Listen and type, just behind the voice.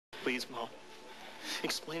Please, Mom.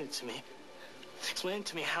 Explain it to me. Explain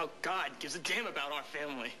to me how God gives a damn about our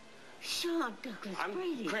family. Sean, Douglas,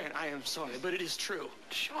 Brady. Grant, I am sorry, but it is true.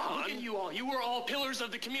 Sean. Look at you all. You were all pillars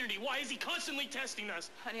of the community. Why is he constantly testing us?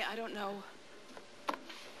 Honey, I don't know.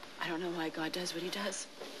 I don't know why God does what he does.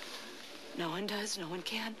 No one does. No one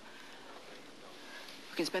can.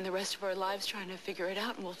 We can spend the rest of our lives trying to figure it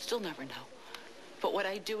out, and we'll still never know. But what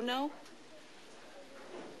I do know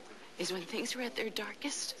is when things are at their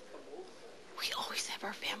darkest, we always have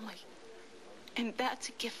our family. And that's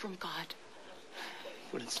a gift from God.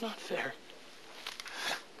 But it's not fair.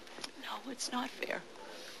 No, it's not fair.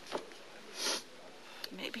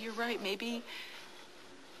 Maybe you're right. Maybe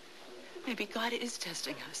God is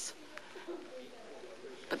testing us.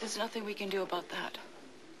 But there's nothing we can do about that,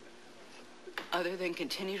 other than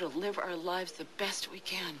continue to live our lives the best we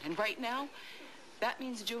can. And right now, that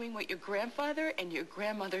means doing what your grandfather and your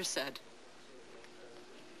grandmother said.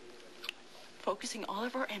 Focusing all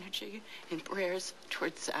of our energy and prayers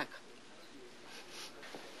towards Zach.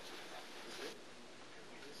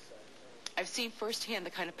 I've seen firsthand the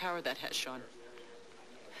kind of power that has, Sean.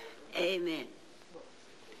 Amen.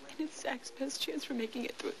 And it's Zach's best chance for making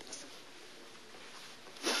it through this.